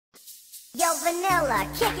Yo, Vanilla,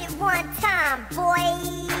 kick it one time, boy.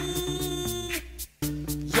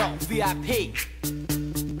 Yo, VIP,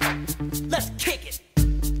 let's kick it.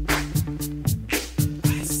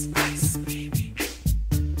 Ice, ice, baby.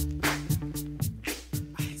 Ice,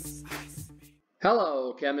 ice, baby.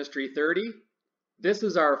 Hello, Chemistry 30. This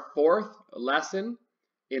is our fourth lesson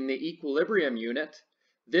in the equilibrium unit.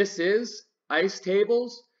 This is ice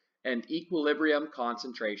tables and equilibrium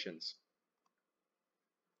concentrations.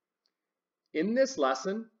 In this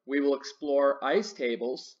lesson, we will explore ice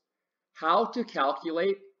tables, how to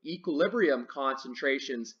calculate equilibrium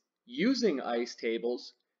concentrations using ice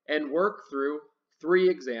tables, and work through 3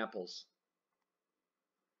 examples.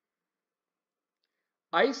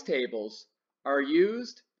 Ice tables are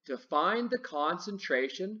used to find the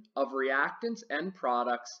concentration of reactants and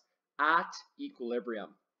products at equilibrium.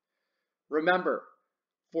 Remember,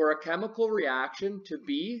 for a chemical reaction to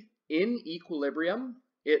be in equilibrium,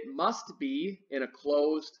 it must be in a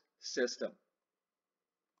closed system.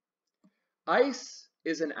 ICE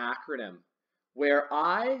is an acronym where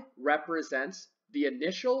I represents the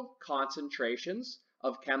initial concentrations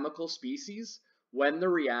of chemical species when the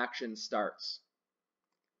reaction starts.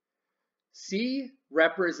 C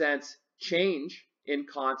represents change in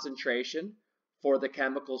concentration for the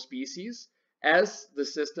chemical species as the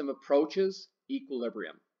system approaches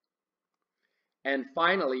equilibrium. And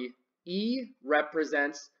finally, E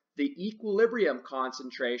represents the equilibrium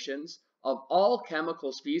concentrations of all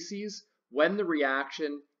chemical species when the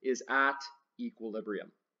reaction is at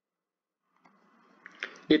equilibrium.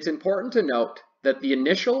 It's important to note that the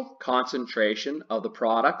initial concentration of the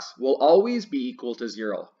products will always be equal to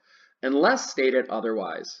 0, unless stated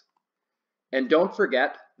otherwise. And don't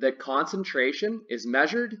forget that concentration is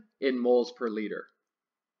measured in moles per liter.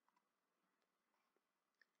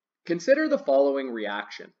 Consider the following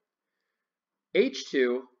reaction.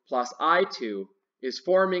 H2 plus I2 is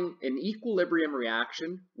forming an equilibrium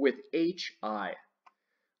reaction with HI.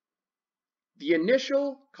 The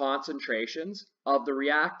initial concentrations of the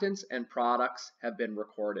reactants and products have been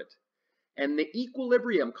recorded, and the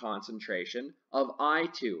equilibrium concentration of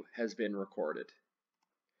I2 has been recorded.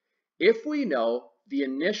 If we know the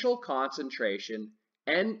initial concentration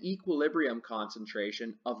and equilibrium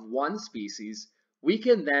concentration of one species, we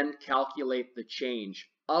can then calculate the change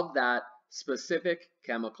of that specific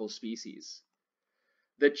chemical species.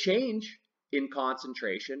 The change in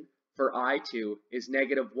concentration for I2 is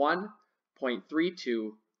negative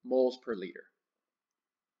 1.32 moles per liter.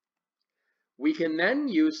 We can then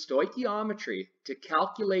use stoichiometry to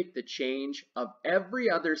calculate the change of every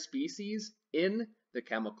other species in the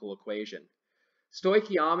chemical equation.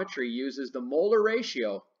 Stoichiometry uses the molar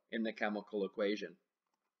ratio in the chemical equation.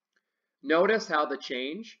 Notice how the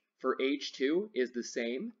change for H2 is the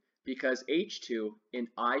same because H2 and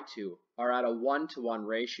I2 are at a 1-to-1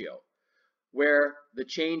 ratio, where the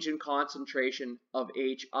change in concentration of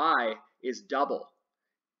HI is double,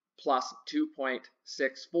 plus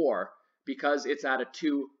 2.64, because it's at a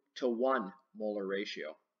 2-to-1 molar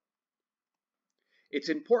ratio. It's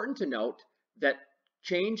important to note that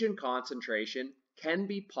change in concentration can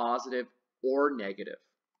be positive or negative.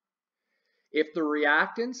 If the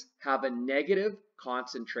reactants have a negative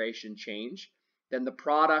concentration change, then the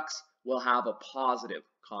products will have a positive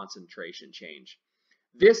concentration change.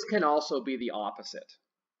 This can also be the opposite.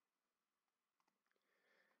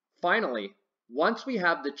 Finally, once we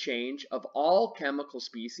have the change of all chemical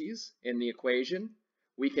species in the equation,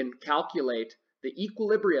 we can calculate the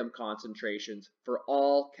equilibrium concentrations for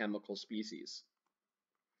all chemical species.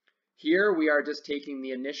 Here we are just taking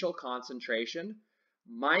the initial concentration,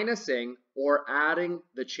 minusing or adding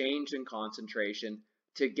the change in concentration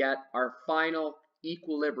to get our final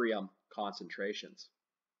equilibrium concentrations.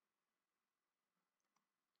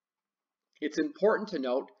 It's important to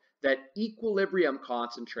note that equilibrium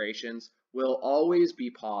concentrations will always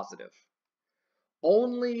be positive.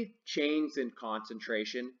 Only change in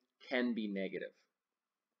concentration can be negative.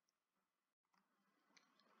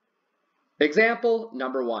 Example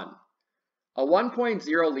number 1. A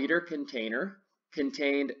 1.0 liter container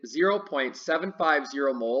contained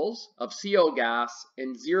 0.750 moles of CO gas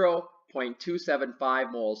and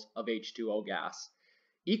 0.275 moles of H2O gas.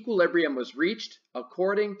 Equilibrium was reached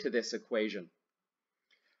according to this equation.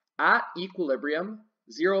 At equilibrium,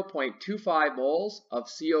 0.25 moles of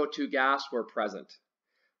CO2 gas were present.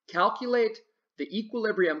 Calculate the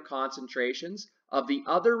equilibrium concentrations of the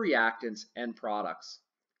other reactants and products.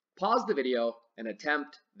 Pause the video and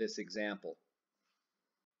attempt this example.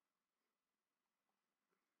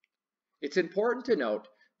 It's important to note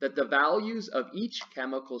that the values of each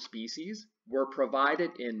chemical species were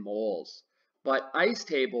provided in moles, but ice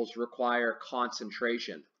tables require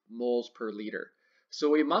concentration, moles per liter. So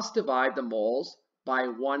we must divide the moles by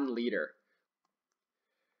 1 liter.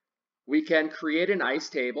 We can create an ice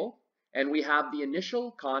table, and we have the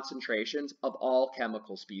initial concentrations of all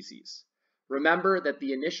chemical species. Remember that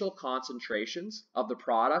the initial concentrations of the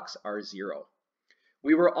products are 0.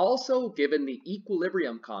 We were also given the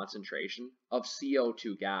equilibrium concentration of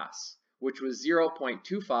CO2 gas, which was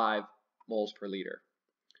 0.25 moles per liter.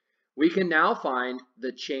 We can now find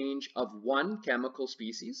the change of one chemical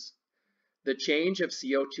species. The change of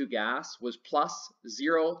CO2 gas was plus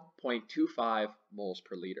 0.25 moles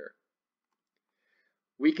per liter.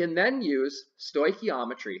 We can then use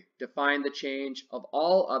stoichiometry to find the change of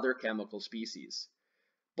all other chemical species.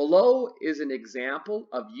 Below is an example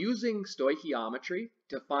of using stoichiometry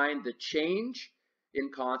to find the change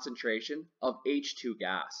in concentration of H2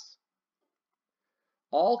 gas.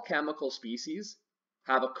 All chemical species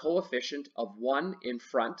have a coefficient of 1 in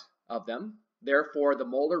front of them. Therefore, the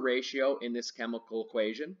molar ratio in this chemical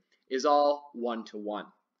equation is all 1 to 1.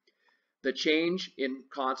 The change in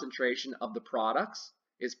concentration of the products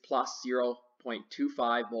is plus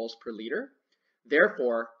 0.25 moles per liter.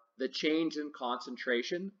 Therefore, the change in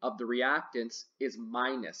concentration of the reactants is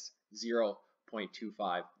minus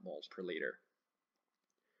 0.25 moles per liter.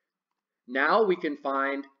 Now we can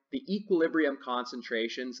find the equilibrium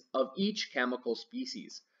concentrations of each chemical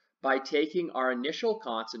species by taking our initial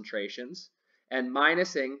concentrations and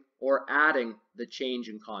minusing or adding the change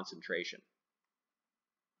in concentration.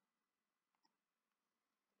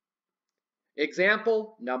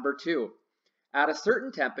 Example number 2. At a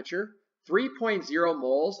certain temperature, 3.0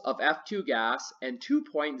 moles of F2 gas and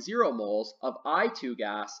 2.0 moles of I2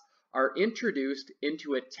 gas are introduced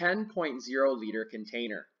into a 10.0 liter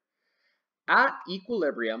container. At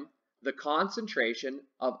equilibrium, the concentration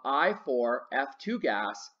of I4 F2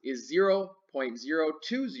 gas is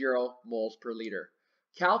 0.020 moles per liter.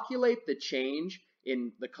 Calculate the change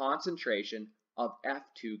in the concentration of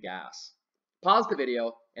F2 gas. Pause the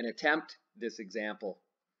video and attempt this example.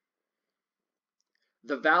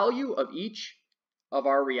 The value of each of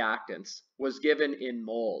our reactants was given in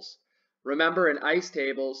moles. Remember, in ice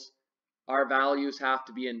tables, our values have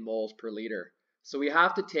to be in moles per liter. So we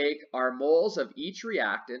have to take our moles of each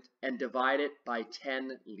reactant and divide it by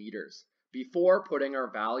 10 liters before putting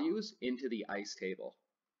our values into the ice table.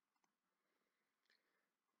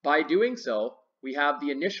 By doing so, we have the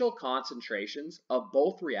initial concentrations of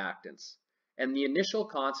both reactants, and the initial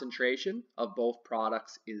concentration of both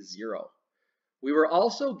products is 0. We were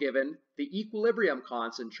also given the equilibrium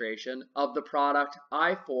concentration of the product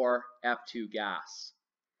I4F2 gas.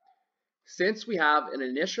 Since we have an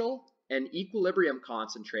initial and equilibrium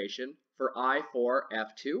concentration for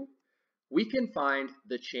I4F2, we can find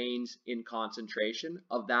the change in concentration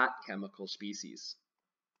of that chemical species.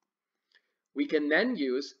 We can then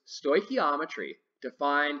use stoichiometry to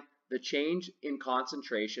find the change in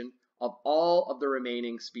concentration of all of the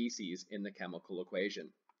remaining species in the chemical equation.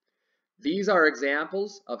 These are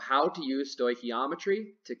examples of how to use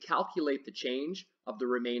stoichiometry to calculate the change of the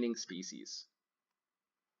remaining species.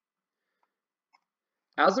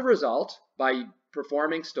 As a result, by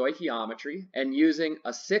performing stoichiometry and using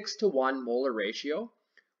a 6:1 molar ratio,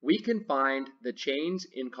 we can find the change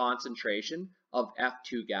in concentration of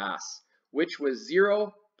F2 gas, which was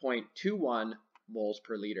 0.21 moles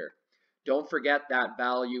per liter. Don't forget that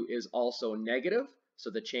value is also negative,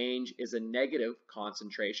 so the change is a negative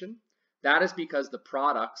concentration. That is because the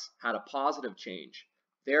products had a positive change.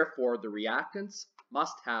 Therefore, the reactants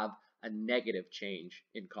must have a negative change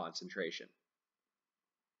in concentration.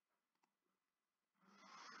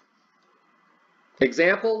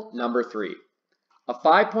 Example number 3. A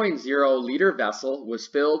 5.0 liter vessel was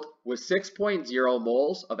filled with 6.0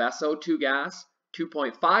 moles of SO2 gas,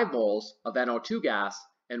 2.5 moles of NO2 gas,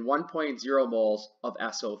 and 1.0 moles of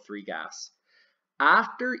SO3 gas.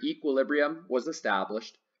 After equilibrium was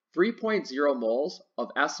established, 3.0 moles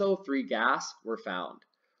of SO3 gas were found.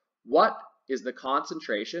 What is the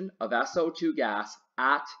concentration of SO2 gas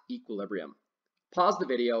at equilibrium? Pause the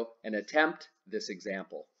video and attempt this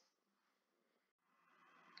example.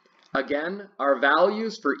 Again, our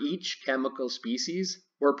values for each chemical species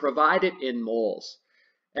were provided in moles.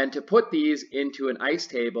 And to put these into an ice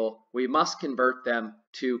table, we must convert them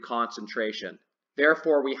to concentration.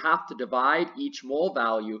 Therefore, we have to divide each mole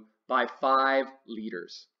value by 5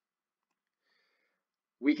 liters.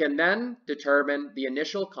 We can then determine the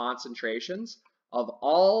initial concentrations of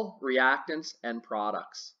all reactants and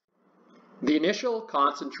products. The initial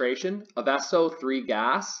concentration of SO3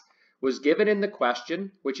 gas was given in the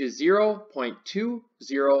question, which is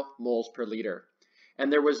 0.20 moles per liter.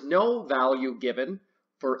 and there was no value given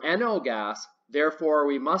for NO gas, therefore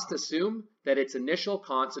we must assume that its initial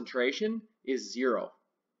concentration is 0.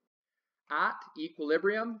 At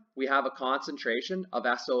equilibrium, we have a concentration of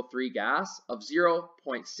SO3 gas of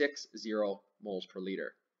 0.60 moles per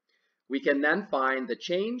liter. We can then find the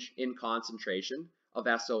change in concentration of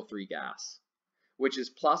SO3 gas, which is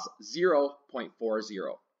plus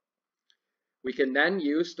 0.40. We can then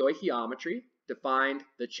use stoichiometry to find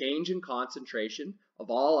the change in concentration of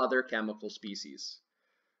all other chemical species.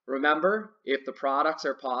 Remember, if the products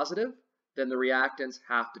are positive, then the reactants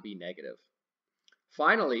have to be negative.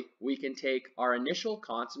 Finally, we can take our initial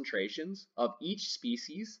concentrations of each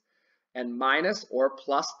species and minus or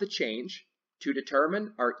plus the change to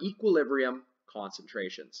determine our equilibrium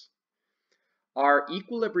concentrations. Our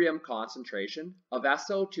equilibrium concentration of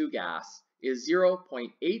SO2 gas is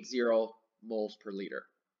 0.80 moles per liter.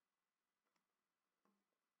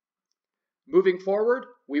 Moving forward,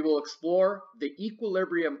 we will explore the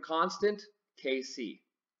equilibrium constant, Kc.